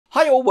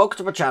Hi all, welcome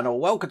to my channel,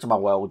 welcome to my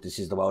world. This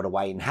is the world of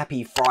Wayne.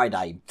 Happy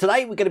Friday.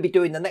 Today we're going to be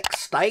doing the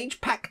next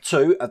stage, pack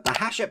 2 of the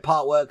Hachette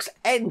Partworks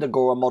and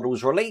Agora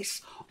Models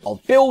release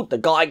of Build the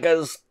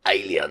Geiger's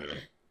Alien.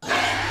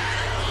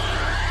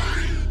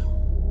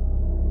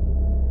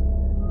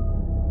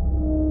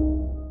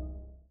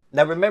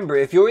 Now remember,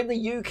 if you're in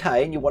the UK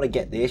and you want to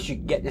get this, you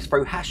can get this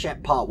through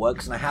Hachette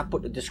Partworks, and I have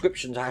put the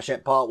description to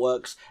Hachette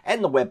Partworks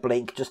and the web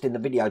link just in the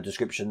video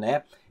description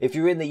there. If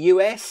you're in the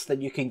US, then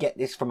you can get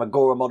this from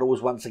Agora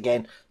Models. Once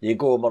again, the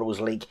Agora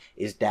Models link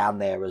is down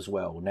there as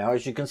well. Now,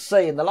 as you can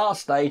see in the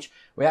last stage,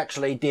 we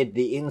actually did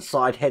the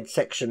inside head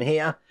section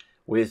here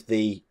with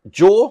the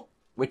jaw,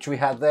 which we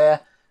had there.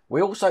 We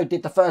also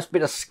did the first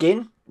bit of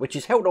skin, which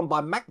is held on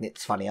by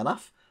magnets, funny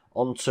enough,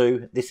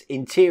 onto this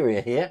interior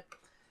here.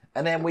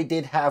 And then we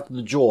did have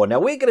the jaw. Now,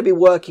 we're going to be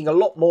working a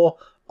lot more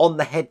on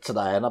the head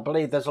today. And I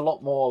believe there's a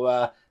lot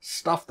more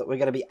stuff that we're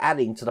going to be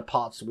adding to the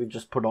parts that we've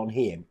just put on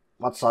here.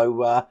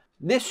 So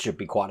this should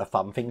be quite a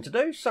fun thing to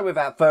do. So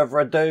without further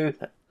ado,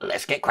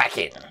 let's get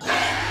cracking.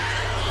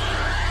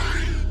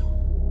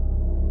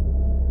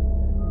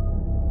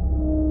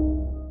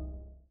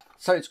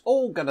 So it's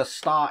all going to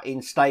start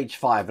in stage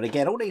 5. And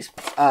again, all these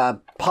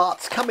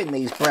parts come in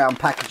these brown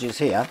packages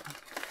here.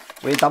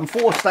 We've done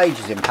 4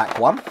 stages in pack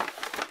 1.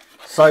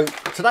 So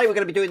today we're going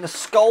to be doing the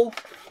skull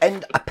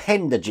and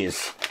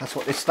appendages. That's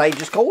what this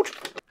stage is called.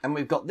 And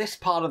we've got this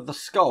part of the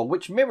skull,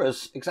 which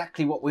mirrors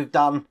exactly what we've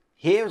done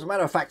here. As a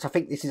matter of fact, I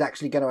think this is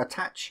actually going to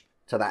attach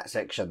to that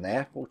section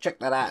there. We'll check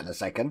that out in a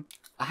second.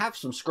 I have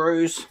some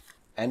screws,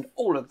 and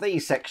all of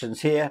these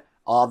sections here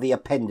are the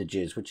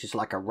appendages, which is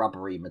like a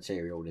rubbery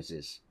material this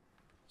is.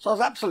 So I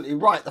was absolutely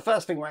right. The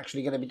first thing we're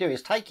actually going to be doing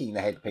is taking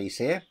the headpiece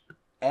here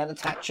and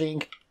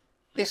attaching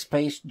this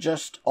piece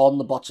just on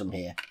the bottom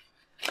here.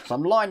 So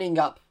I'm lining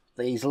up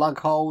these lug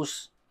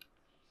holes,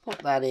 put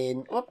that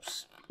in,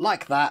 whoops,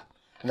 like that,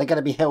 and they're going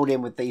to be held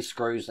in with these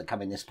screws that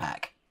come in this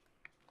pack.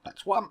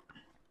 That's one.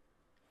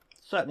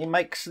 Certainly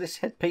makes this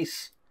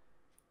headpiece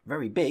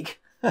very big.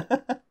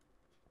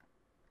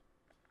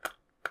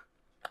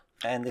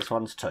 And this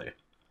one's 2.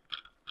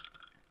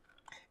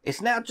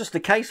 It's now just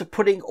a case of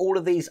putting all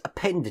of these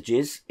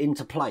appendages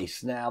into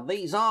place. Now,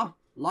 these are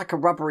like a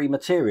rubbery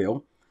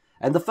material,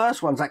 and the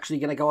first one's actually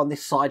going to go on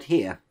this side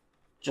here,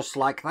 just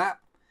like that.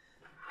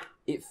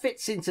 It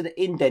fits into the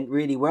indent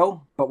really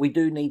well, but we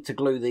do need to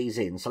glue these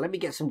in. So let me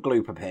get some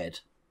glue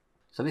prepared.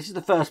 So this is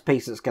the first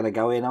piece that's going to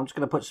go in. I'm just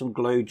going to put some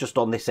glue just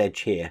on this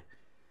edge here.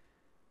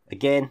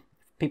 Again,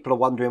 people are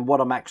wondering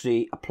what I'm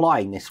actually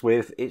applying this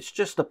with. It's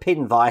just a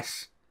pin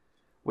vise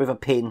with a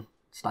pin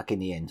stuck in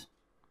the end.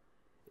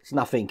 It's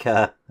nothing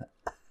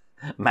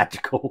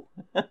magical.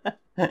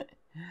 So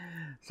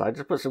I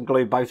just put some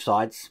glue both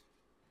sides.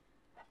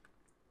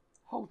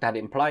 Hold that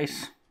in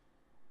place.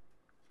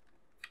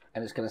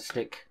 And it's going to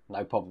stick,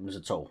 no problems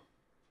at all.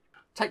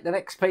 Take the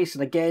next piece,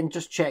 and again,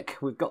 just check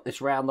we've got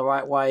this round the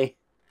right way.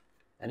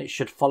 And it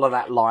should follow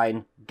that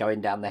line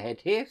going down the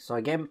head here. So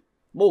again,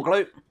 more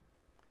glue.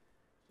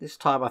 This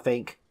time, I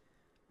think,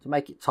 to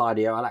make it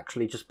tidier, I'll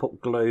actually just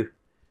put glue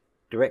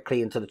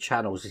directly into the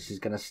channels this is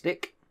going to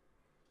stick.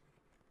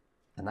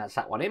 And that's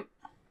that one in.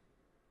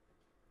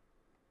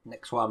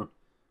 Next one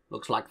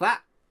looks like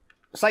that.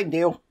 Same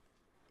deal.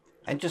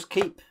 And just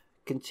keep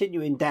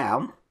continuing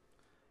down,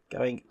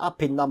 going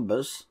up in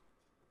numbers,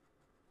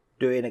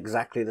 doing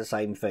exactly the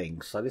same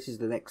thing. So this is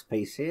the next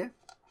piece here,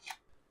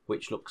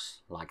 which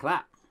looks like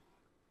that.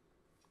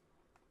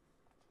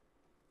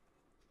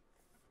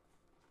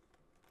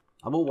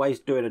 I'm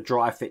always doing a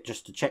dry fit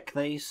just to check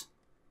these.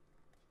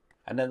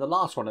 And then the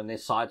last one on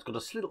this side's got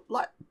a little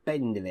light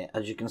bend in it,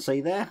 as you can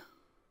see there.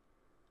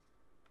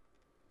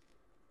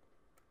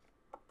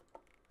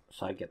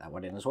 So get that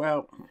one in as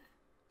well.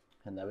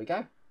 And there we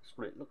go. That's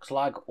what it looks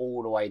like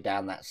all the way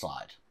down that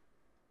side.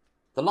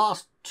 The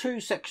last 2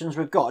 sections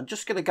we've got are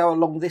just going to go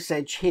along this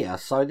edge here.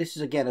 So this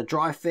is again a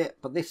dry fit,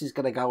 but this is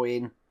going to go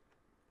in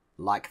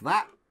like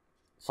that.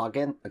 So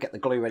again, I get the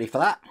glue ready for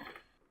that.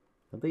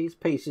 And these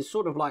pieces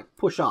sort of like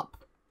push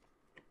up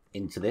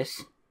into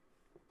this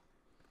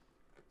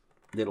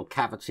little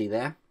cavity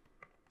there.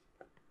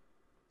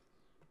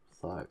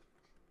 So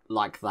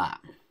like that.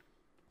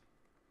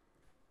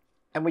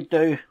 And we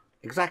do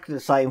exactly the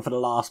same for the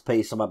last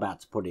piece I'm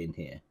about to put in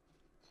here.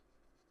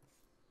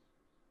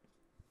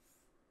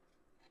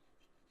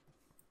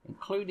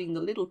 Including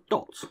the little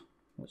dot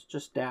that's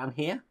just down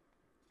here.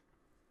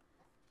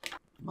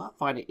 You might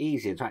find it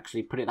easier to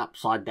actually put it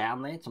upside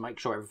down there to make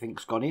sure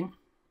everything's gone in.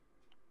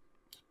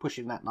 Just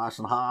pushing that nice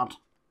and hard,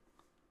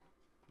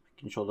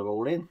 making sure they're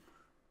all in.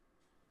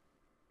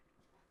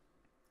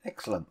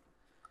 Excellent.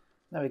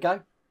 There we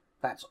go.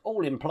 That's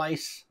all in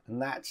place,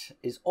 and that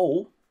is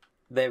all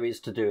there is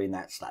to do in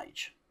that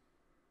stage.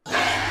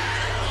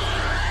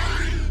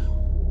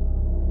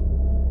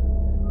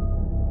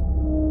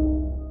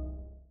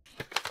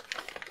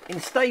 In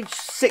stage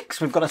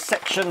 6, we've got a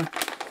section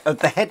of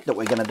the head that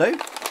we're going to do.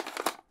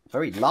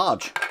 Very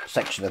large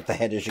section of the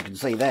head, as you can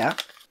see there.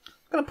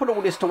 I'm going to put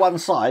all this to one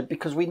side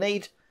because we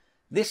need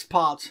this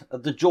part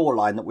of the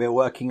jawline that we were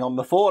working on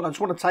before, and I just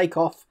want to take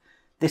off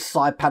this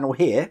side panel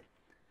here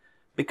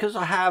because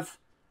I have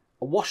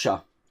a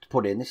washer to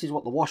put in. This is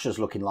what the washer's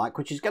looking like,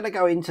 which is going to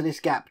go into this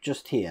gap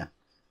just here.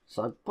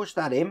 So push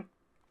that in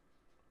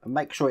and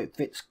make sure it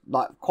fits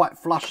like quite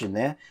flush in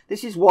there.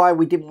 This is why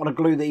we didn't want to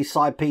glue these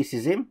side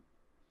pieces in.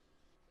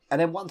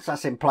 And then once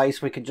that's in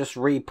place, we can just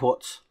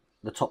re-put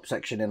the top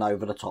section in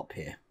over the top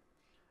here.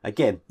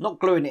 Again, not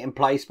gluing it in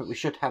place, but we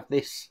should have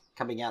this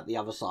coming out the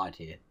other side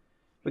here.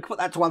 We can put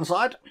that to one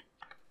side,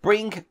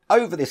 bring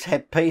over this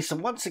headpiece,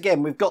 and once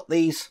again we've got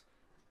these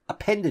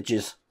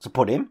appendages to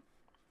put in.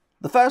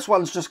 The first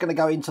one's just going to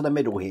go into the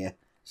middle here.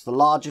 It's the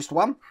largest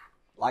one,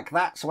 like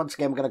that. So once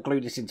again we're going to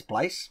glue this into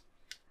place.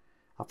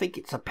 I think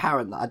it's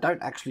apparent that I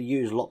don't actually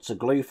use lots of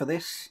glue for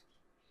this.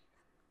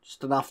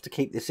 Just enough to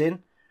keep this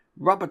in.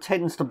 Rubber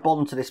tends to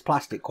bond to this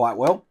plastic quite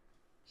well.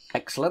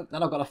 Excellent.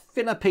 Then I've got a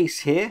thinner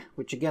piece here,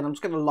 which again I'm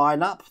just going to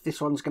line up.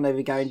 This one's going to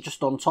be going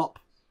just on top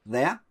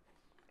there.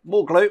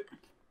 More glue.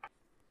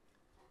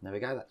 There we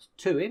go, that's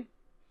 2 in.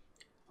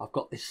 I've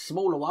got this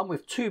smaller one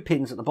with 2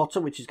 pins at the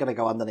bottom, which is going to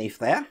go underneath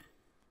there.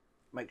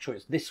 Make sure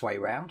it's this way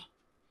round.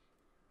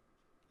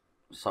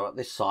 So at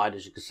this side,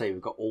 as you can see,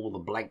 we've got all the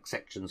blank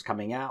sections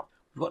coming out.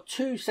 We've got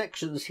 2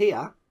 sections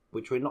here,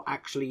 which we're not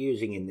actually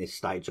using in this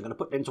stage. I'm going to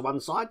put them to one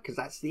side because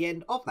that's the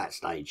end of that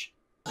stage.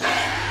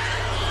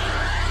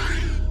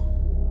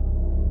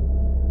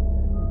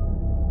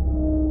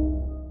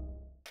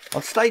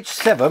 On stage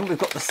 7, we've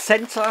got the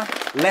centre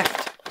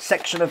left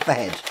section of the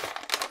head.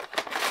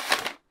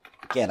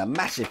 Again, a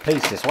massive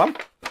piece, this one.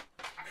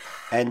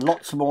 And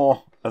lots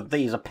more of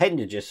these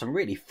appendages, some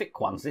really thick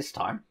ones this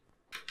time.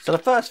 So the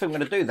first thing we're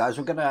going to do, though, is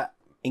we're going to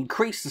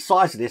increase the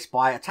size of this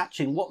by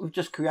attaching what we've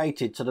just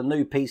created to the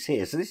new piece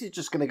here. So this is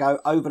just going to go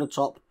over the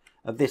top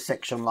of this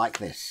section like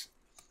this.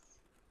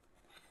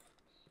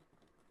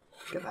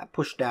 Get that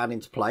pushed down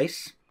into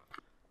place.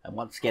 And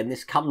once again,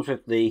 this comes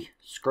with the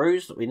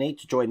screws that we need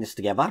to join this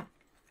together.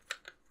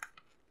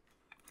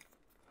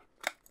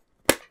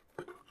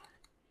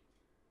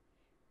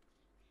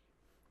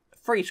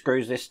 3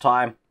 screws this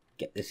time,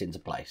 get this into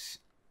place.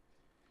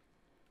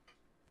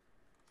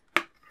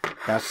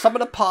 Now some of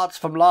the parts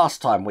from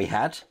last time we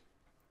had,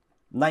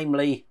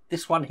 namely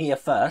this one here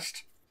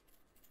first,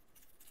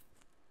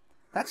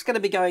 that's going to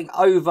be going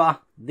over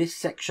this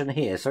section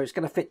here, so it's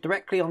going to fit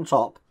directly on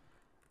top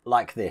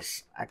like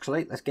this.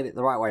 Actually, let's get it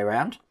the right way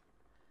around.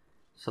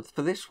 So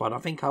for this one, I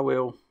think I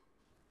will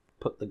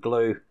put the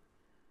glue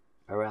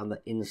around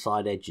the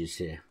inside edges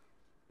here.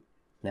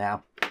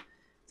 Now,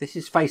 this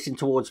is facing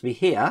towards me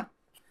here,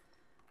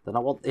 then I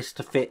want this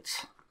to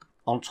fit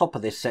on top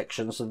of this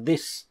section, so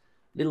this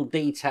little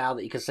detail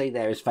that you can see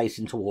there is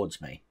facing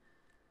towards me.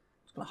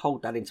 Just going to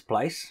hold that into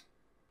place.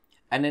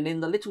 And then in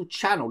the little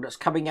channel that's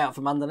coming out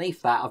from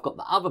underneath that, I've got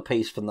the other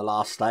piece from the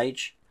last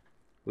stage,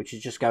 which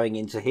is just going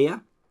into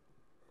here.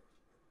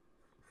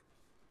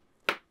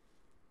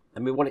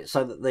 And we want it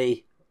so that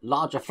the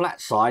larger flat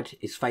side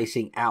is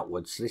facing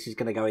outwards. So this is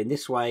going to go in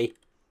this way,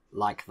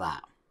 like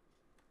that.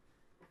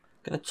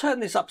 I'm going to turn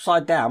this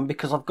upside down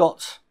because I've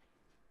got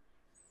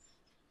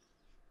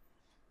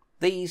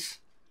these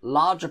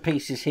larger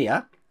pieces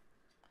here,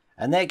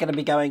 and they're going to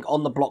be going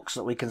on the blocks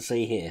that we can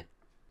see here.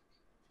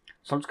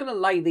 So I'm just going to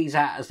lay these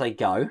out as they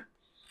go.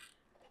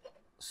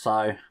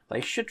 So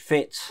they should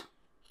fit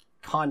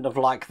kind of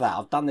like that.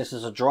 I've done this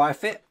as a dry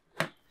fit,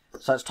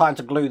 so it's time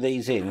to glue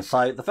these in.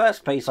 So the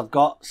first piece I've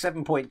got,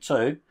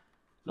 7.2,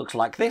 looks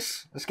like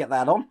this. Let's get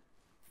that on.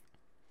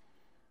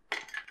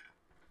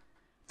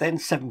 Then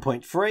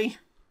 7.3.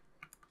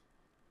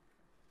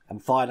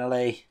 And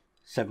finally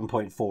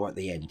 7.4 at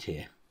the end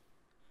here.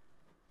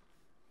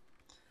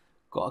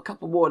 Got a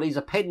couple more of these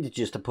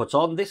appendages to put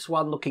on. This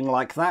one looking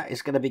like that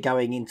is going to be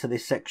going into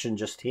this section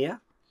just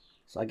here.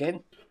 So again,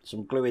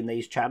 some glue in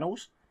these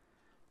channels.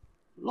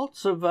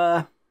 Lots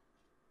of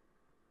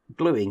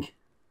gluing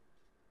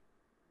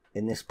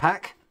in this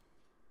pack.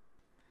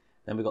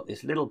 Then we've got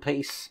this little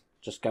piece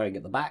just going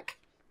at the back.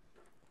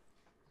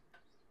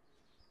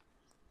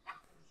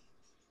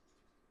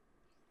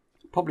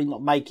 Probably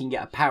not making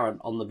it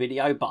apparent on the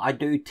video, but I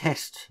do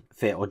test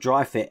fit or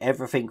dry fit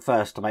everything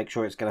first to make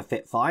sure it's going to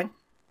fit fine.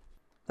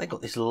 They've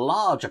got this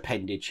large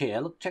appendage here.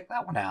 Look, check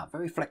that one out.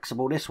 Very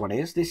flexible this one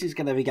is. This is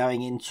going to be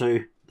going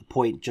into the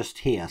point just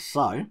here.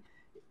 So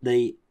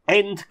the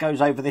end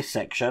goes over this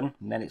section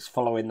and then it's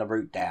following the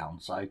root down.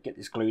 So get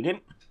this glued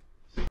in.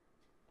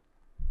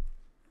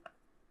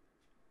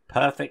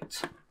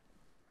 Perfect.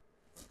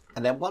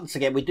 And then once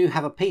again, we do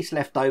have a piece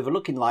left over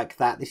looking like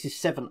that. This is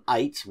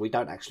 7/8. We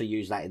don't actually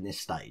use that in this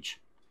stage.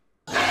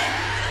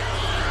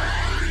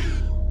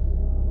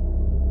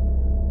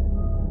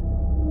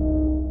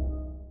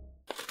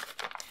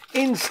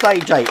 In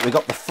stage 8, we've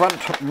got the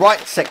front right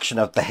section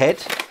of the head.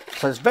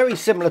 So it's very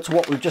similar to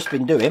what we've just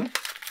been doing.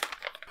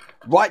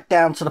 Right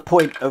down to the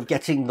point of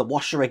getting the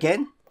washer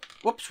again.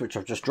 Whoops, which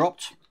I've just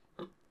dropped.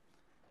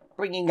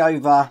 Bringing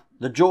over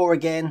the jaw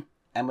again.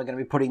 And we're going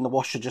to be putting the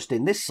washer just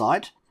in this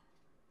side.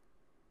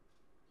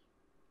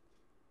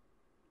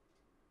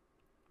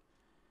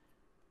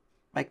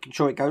 making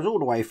sure it goes all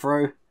the way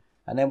through,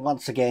 and then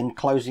once again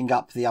closing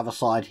up the other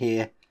side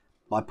here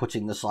by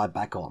putting the side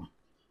back on.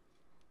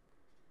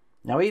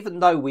 Now, even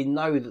though we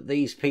know that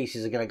these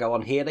pieces are going to go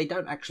on here, they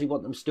don't actually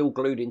want them still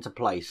glued into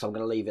place, so I'm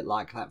going to leave it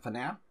like that for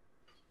now.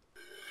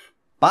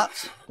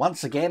 But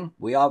once again,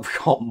 we have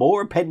got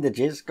more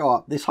appendages.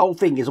 This whole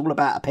thing is all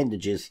about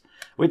appendages,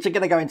 which are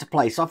going to go into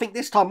place. So I think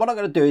this time what I'm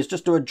going to do is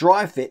just do a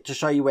dry fit to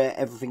show you where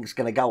everything's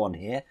going to go on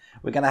here.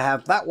 We're going to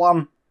have that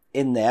one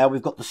in there.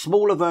 We've got the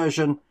smaller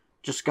version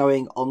just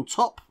going on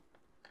top.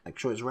 Make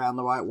sure it's around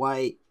the right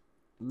way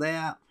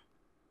there.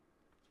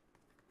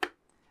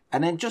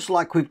 And then just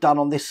like we've done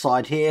on this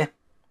side here,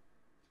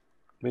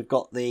 we've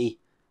got the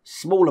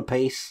smaller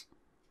piece,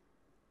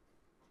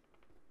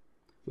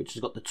 which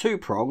has got the 2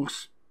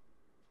 prongs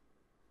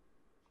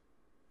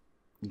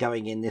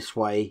going in this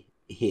way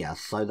here.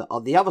 So that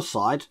on the other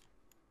side,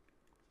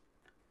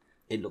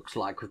 it looks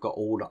like we've got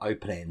all the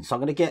open ends. So I'm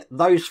going to get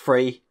those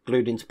 3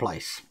 glued into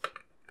place.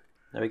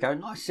 There we go,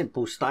 nice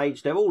simple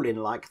stage. They're all in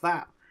like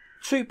that.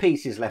 2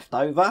 pieces left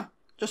over,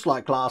 just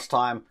like last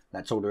time.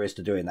 That's all there is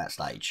to do in that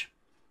stage.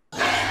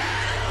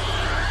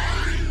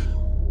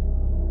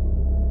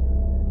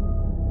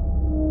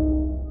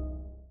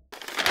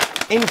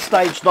 In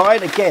stage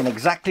 9, again,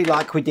 exactly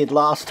like we did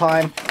last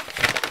time.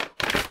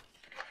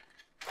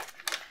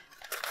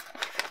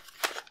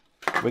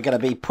 We're going to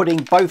be putting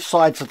both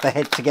sides of the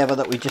head together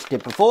that we just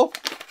did before.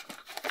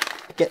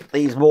 Get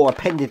these more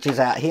appendages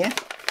out here.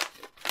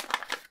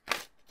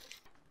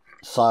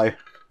 So,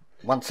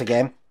 once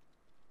again,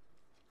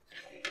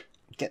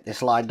 get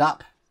this lined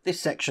up. This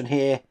section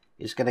here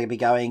is going to be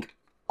going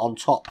on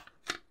top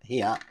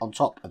here, on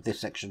top of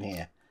this section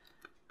here.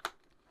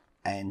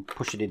 And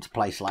push it into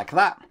place like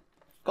that.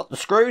 Got the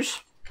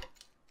screws.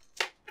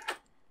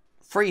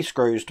 3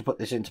 screws to put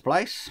this into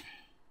place.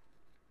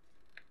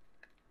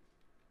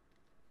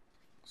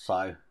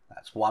 So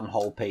that's one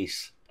whole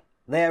piece.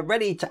 They're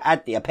ready to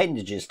add the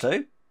appendages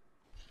to.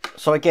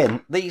 So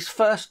again, these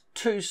first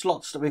 2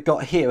 slots that we've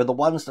got here are the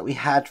ones that we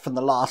had from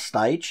the last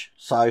stage.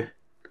 So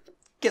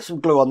get some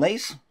glue on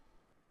these.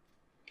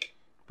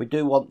 We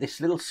do want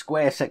this little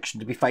square section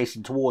to be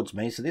facing towards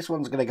me. So this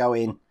one's going to go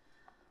in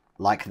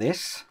like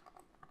this.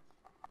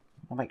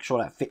 I'll make sure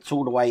that fits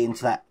all the way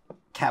into that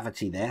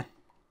cavity there.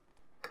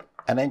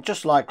 And then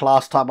just like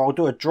last time, I'll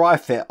do a dry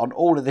fit on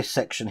all of this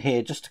section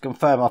here just to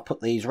confirm I've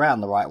put these around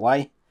the right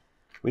way.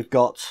 We've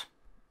got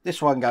this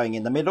one going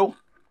in the middle.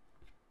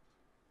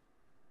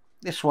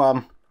 This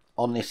one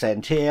on this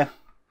end here.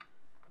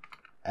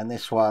 And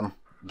this one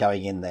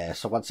going in there.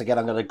 So once again,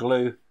 I'm going to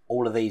glue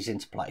all of these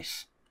into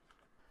place.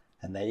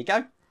 And there you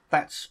go.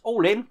 That's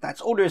all in. That's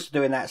all there is to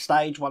do in that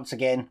stage. Once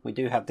again, we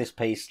do have this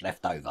piece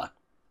left over.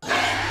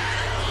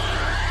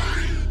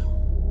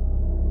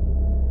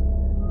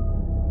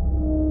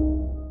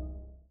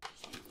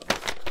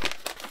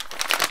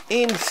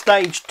 In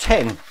stage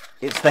 10,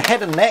 it's the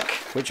head and neck,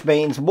 which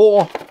means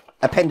more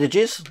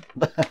appendages.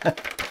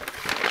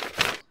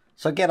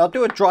 So again, I'll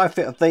do a dry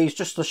fit of these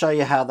just to show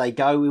you how they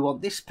go. We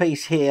want this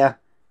piece here,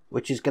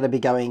 which is going to be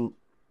going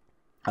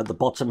at the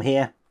bottom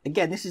here.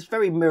 Again, this is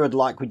very mirrored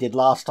like we did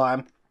last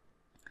time.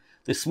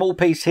 This small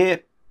piece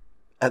here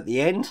at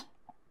the end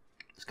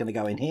is going to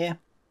go in here.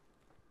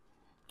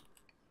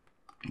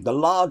 The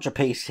larger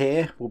piece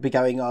here will be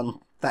going on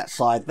that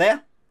side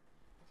there.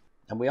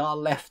 And we are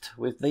left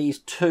with these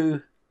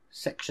 2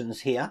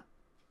 sections here,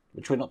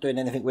 which we're not doing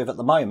anything with at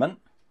the moment.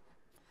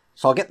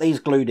 So I'll get these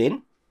glued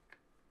in.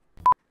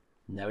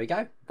 And there we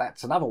go.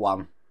 That's another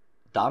one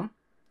done.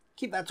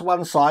 Keep that to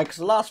one side, because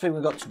the last thing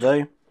we've got to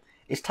do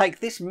is take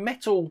this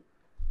metal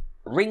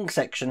ring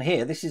section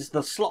here. This is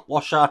the slot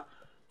washer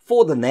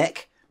for the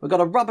neck. We've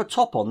got a rubber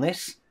top on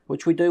this,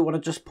 which we do want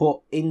to just put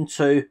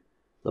into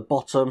the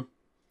bottom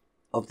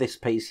of this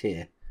piece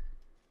here.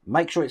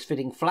 Make sure it's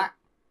fitting flat.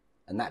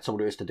 And that's all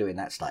there is to do in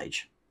that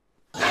stage.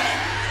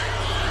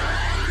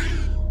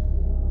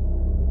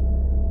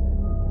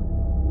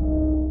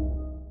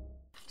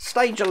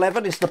 Stage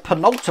 11 is the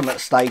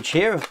penultimate stage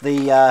here of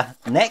the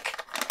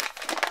neck.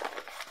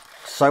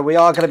 So we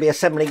are going to be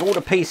assembling all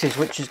the pieces,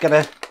 which is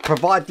going to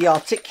provide the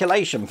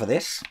articulation for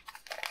this.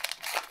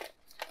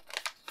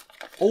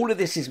 All of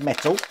this is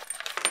metal,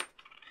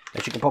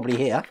 as you can probably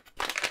hear.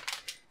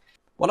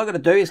 What I'm going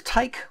to do is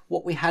take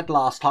what we had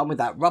last time with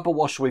that rubber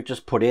washer we've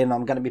just put in.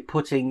 I'm going to be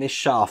putting this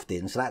shaft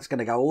in. So that's going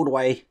to go all the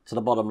way to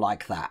the bottom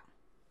like that.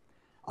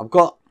 I've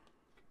got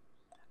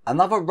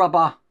another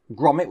rubber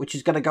grommet which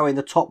is going to go in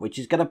the top, which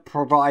is going to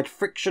provide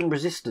friction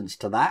resistance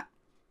to that.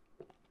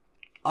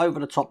 Over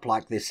the top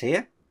like this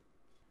here.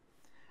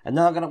 And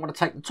then I'm going to want to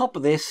take the top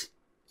of this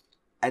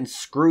and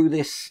screw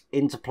this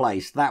into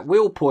place. That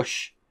will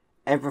push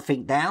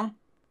everything down.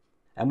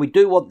 And we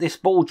do want this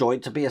ball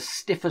joint to be as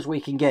stiff as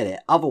we can get it.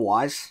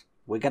 Otherwise,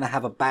 we're going to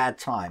have a bad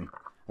time.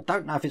 I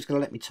don't know if it's going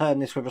to let me turn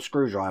this with a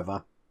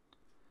screwdriver.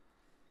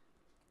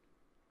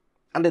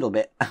 A little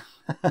bit.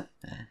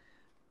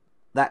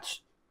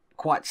 That's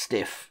quite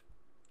stiff.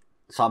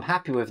 So I'm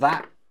happy with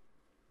that.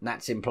 And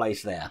that's in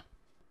place there.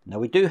 Now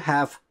we do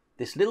have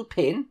this little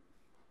pin.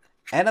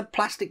 and a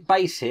plastic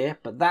base here,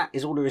 but that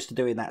is all there is to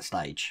do in that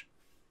stage.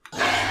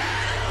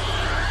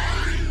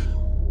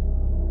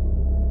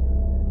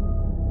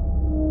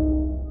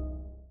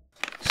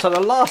 So the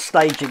last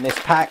stage in this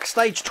pack,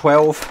 stage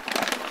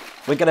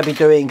 12, we're going to be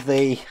doing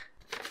the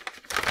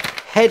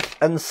Head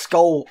and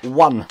Skull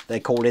 1, they're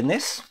calling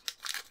this.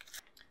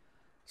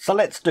 So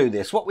let's do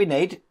this. What we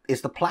need is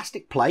the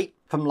plastic plate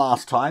from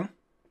last time.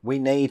 We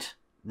need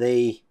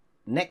the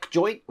neck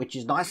joint, which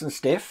is nice and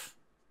stiff.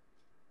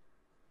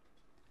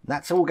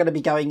 That's all going to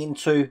be going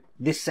into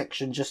this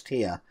section just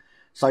here.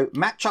 So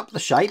match up the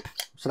shape,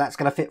 so that's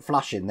going to fit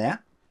flush in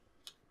there.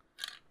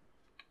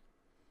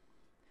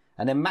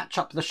 And then match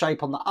up the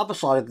shape on the other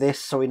side of this,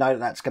 so we know that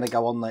that's going to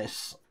go on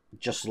this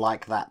just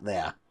like that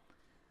there.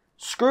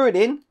 Screw it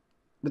in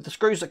with the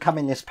screws that come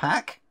in this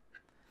pack.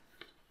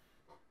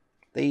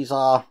 These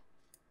are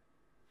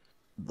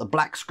the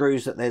black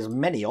screws that there's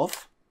many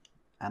of,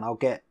 and I'll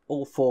get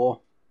all 4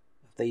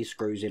 of these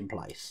screws in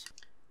place.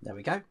 There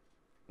we go.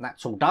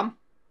 That's all done.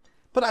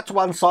 Put that to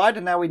one side,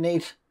 and now we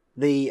need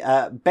the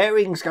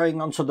bearings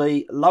going onto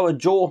the lower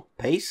jaw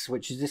piece,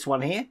 which is this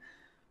one here.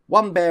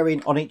 One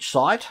bearing on each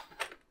side.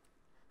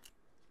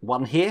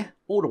 One here,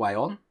 all the way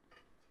on,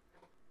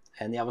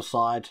 and the other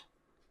side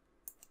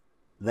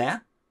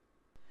there.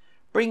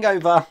 Bring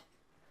over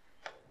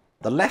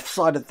the left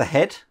side of the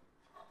head,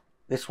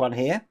 this one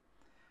here,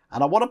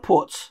 and I want to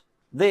put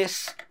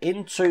this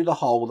into the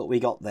hole that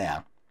we got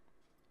there,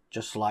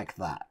 just like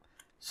that,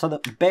 so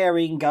that the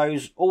bearing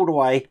goes all the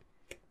way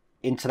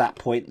into that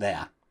point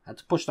there. I had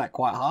to push that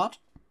quite hard.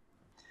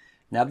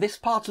 Now this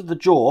part of the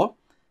jaw,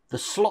 the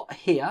slot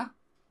here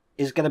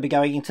is going to be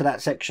going into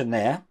that section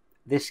there.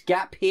 This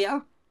gap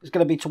here is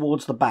going to be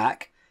towards the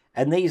back,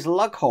 and these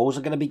lug holes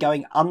are going to be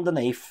going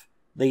underneath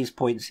these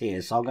points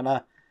here. So I'm going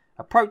to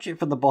approach it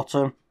from the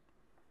bottom,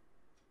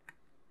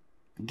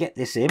 get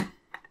this in,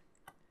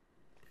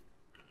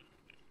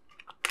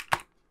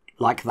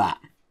 like that.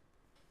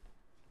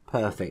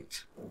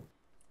 Perfect.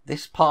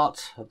 This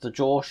part of the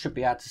jaw should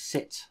be able to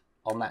sit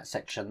on that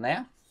section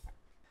there.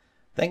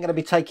 Then going to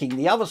be taking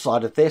the other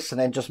side of this and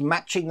then just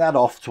matching that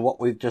off to what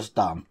we've just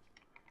done.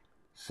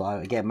 So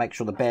again, make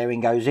sure the bearing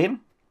goes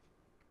in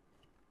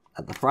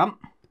at the front.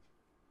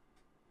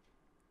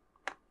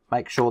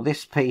 Make sure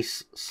this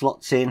piece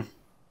slots in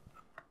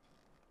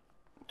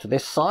to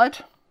this side.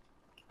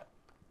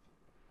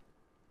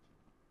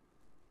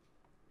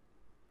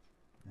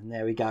 And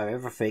there we go,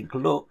 everything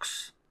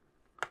looks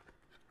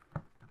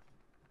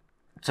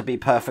to be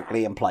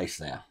perfectly in place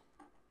there.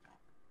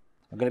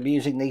 I'm going to be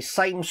using these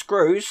same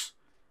screws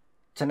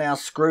to now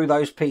screw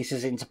those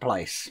pieces into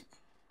place.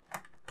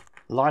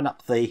 Line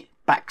up the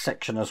back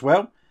section as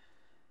well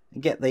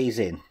and get these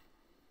in.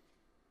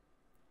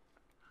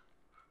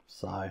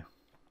 So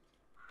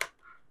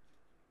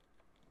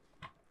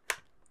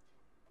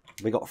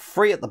we got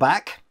 3 at the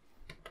back.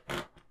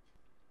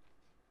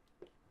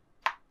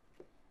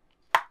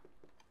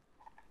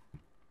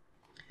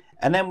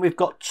 And then we've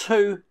got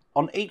 2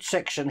 on each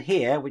section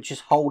here, which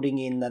is holding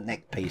in the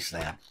neck piece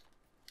there.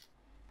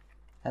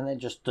 And then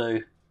just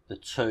do the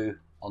 2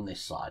 on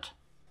this side.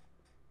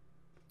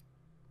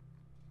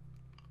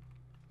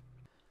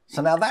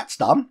 So now that's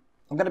done,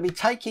 I'm going to be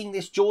taking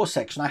this jaw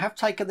section. I have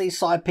taken these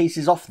side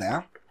pieces off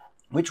now,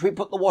 which we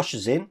put the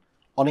washers in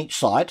on each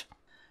side,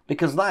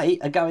 because they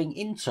are going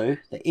into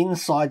the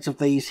insides of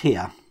these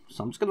here.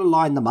 So I'm just going to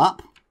line them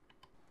up,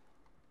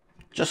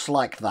 just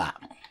like that.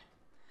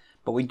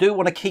 But we do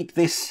want to keep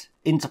this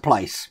into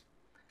place.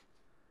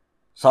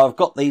 So I've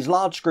got these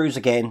large screws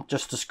again,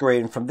 just to screw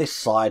in from this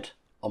side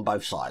on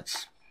both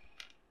sides.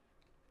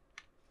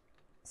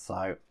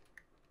 So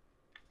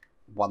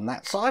one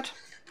that side,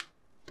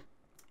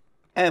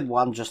 and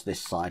one just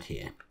this side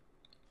here.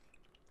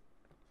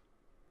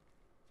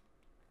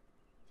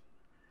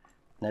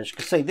 Now as you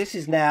can see, this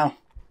is now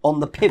on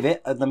the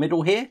pivot of the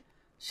middle here,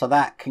 so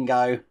that can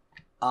go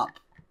up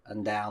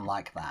and down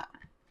like that.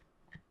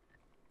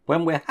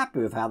 When we're happy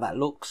with how that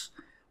looks,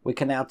 we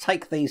can now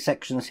take these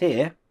sections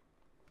here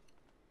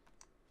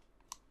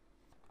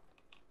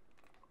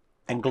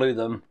and glue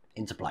them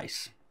into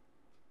place.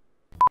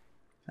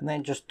 And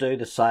then just do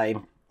the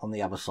same on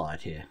the other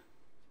side here.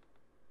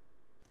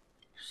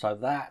 So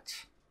that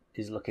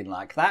is looking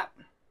like that.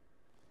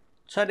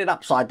 Turn it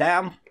upside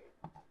down,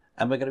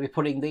 and we're going to be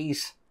putting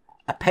these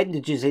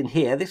appendages in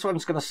here. This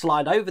one's going to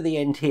slide over the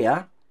end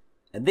here,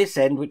 and this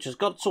end, which has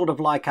got sort of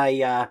like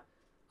a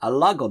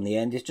lug on the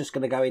end, is just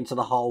going to go into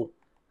the hole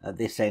at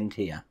this end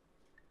here.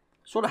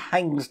 Sort of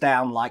hangs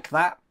down like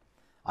that.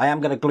 I am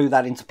going to glue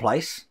that into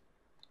place,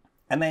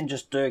 and then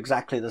just do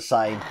exactly the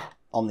same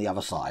on the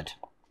other side.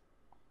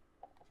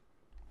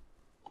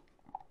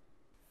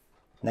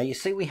 Now you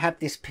see we had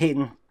this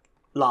pin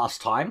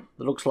last time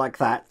that looks like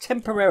that.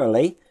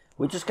 Temporarily,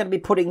 we're just going to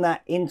be putting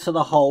that into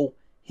the hole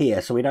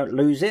here so we don't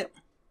lose it.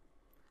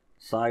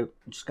 So I'm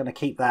just going to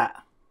keep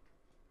that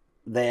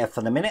there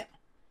for the minute.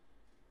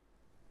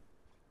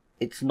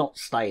 It's not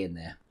staying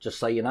there, just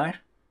so you know.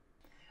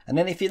 And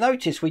then if you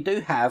notice, we do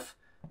have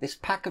this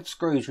pack of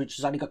screws which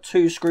has only got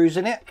 2 screws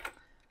in it.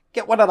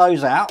 get one of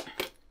those out,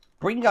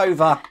 bring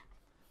over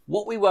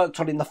what we worked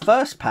on in the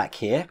first pack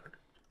here,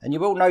 and you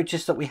will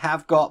notice that we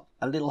have got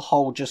a little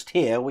hole just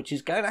here, which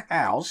is going to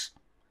house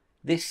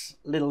this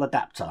little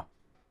adapter.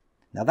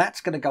 Now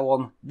that's going to go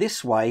on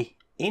this way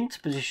into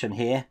position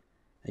here,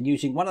 and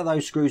using one of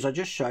those screws I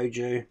just showed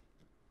you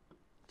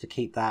to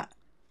keep that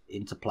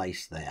into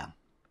place there.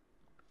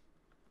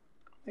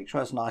 Make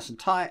sure it's nice and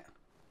tight.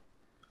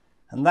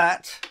 And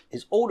that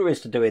is all there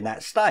is to do in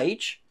that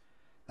stage.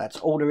 That's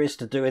all there is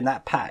to do in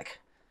that pack.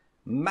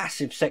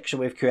 Massive section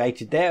we've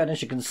created there, and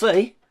as you can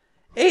see,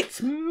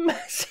 it's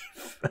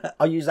massive.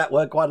 I use that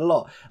word quite a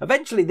lot.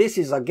 Eventually this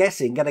is, I'm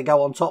guessing, going to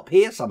go on top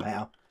here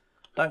somehow.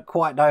 Don't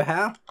quite know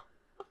how.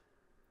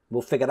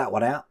 We'll figure that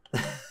one out.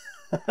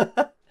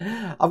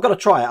 I've got to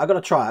try it. I've got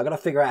to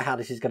figure out how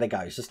this is going to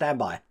go. So stand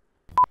by.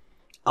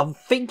 I'm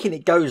thinking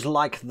it goes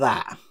like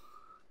that.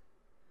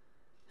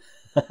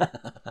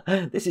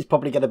 This is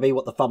probably going to be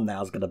what the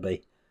thumbnail is going to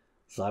be.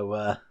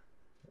 So,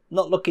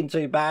 not looking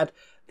too bad.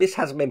 This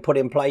hasn't been put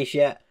in place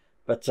yet.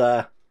 But,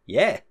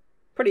 yeah.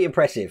 Pretty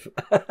impressive.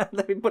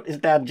 Let me put this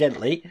down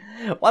gently.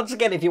 Once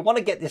again, if you want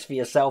to get this for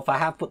yourself, I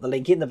have put the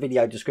link in the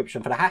video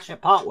description for the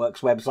Hachette Partworks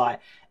website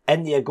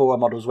and the Agora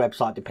Models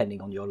website,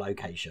 depending on your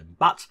location.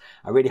 But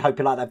I really hope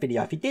you liked that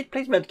video. If you did,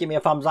 please remember to give me a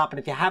thumbs up. And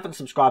if you haven't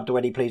subscribed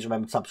already, please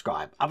remember to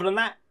subscribe. Other than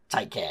that,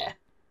 take care.